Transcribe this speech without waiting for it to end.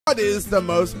What is the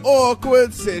most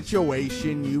awkward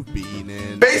situation you've been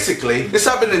in? Basically, this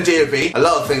happened in DFE. A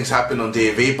lot of things happened on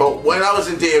DFE, but when I was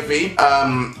in DFE,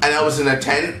 and I was in a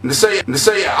tent, so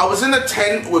yeah, I was in a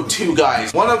tent with two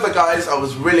guys. One of the guys I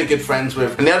was really good friends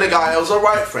with, and the other guy I was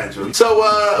alright friends with. So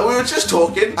we were just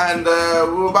talking, and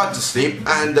we were about to sleep,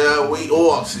 and we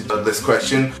all asked this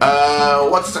question: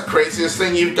 what's the craziest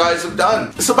thing you guys have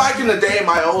done? So back in the day, in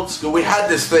my old school, we had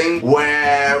this thing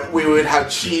where we would have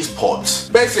cheese pots.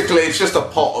 Basically, it's just a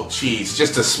pot of cheese,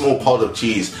 just a small pot of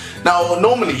cheese. Now,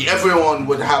 normally everyone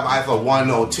would have either one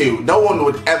or two. No one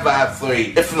would ever have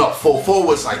three, if not four. Four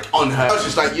was like unheard. I was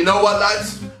just like, you know what,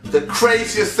 lads? The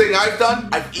craziest thing I've done?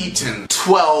 I've eaten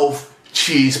 12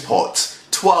 cheese pots.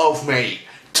 12, mate.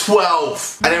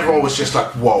 12. And everyone was just like,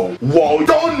 whoa, whoa,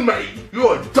 done, mate. You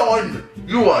are done.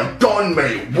 You are done,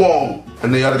 mate. Whoa.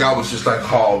 And the other guy was just like,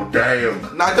 oh,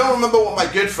 damn. Now, I don't remember what my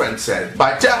good friend said,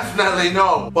 but I definitely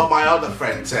know what my other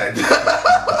friend said.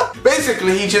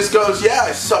 Basically, he just goes, yeah,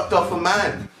 I sucked off a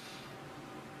man.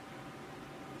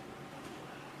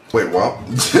 Wait, what?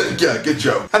 Yeah, good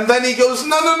joke. And then he goes,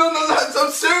 no, lads,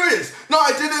 I'm serious. No,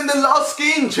 I did it in the last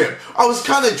skiing trip. I was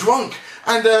kind of drunk,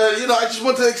 and, you know, I just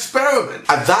wanted to experiment.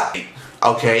 At that,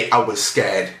 okay, I was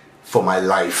scared for my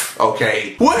life,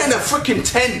 okay? We're in a freaking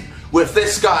tent with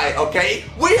this guy, okay?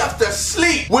 We have to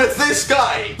sleep with this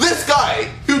guy. This guy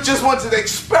who just wanted to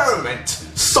experiment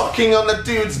sucking on the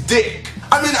dude's dick.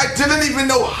 I mean, I didn't even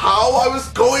know how I was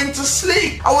going to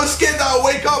sleep. I was scared that I'd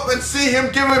wake up and see him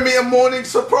giving me a morning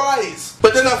surprise.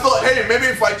 But then I thought, hey, maybe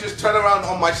if I just turn around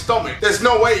on my stomach, there's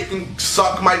no way he can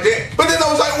suck my dick. But then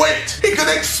I was like, wait, he could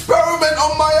experiment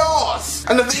on my ass.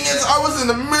 And the thing is, I was in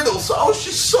the middle, so I was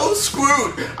just so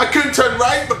screwed. I couldn't turn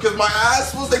right because my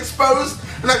ass was exposed,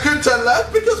 and I couldn't turn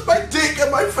left because my dick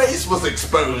and my face was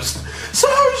exposed. So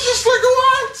I was just like,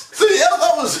 what? So yeah,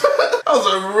 that was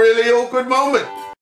a really awkward moment.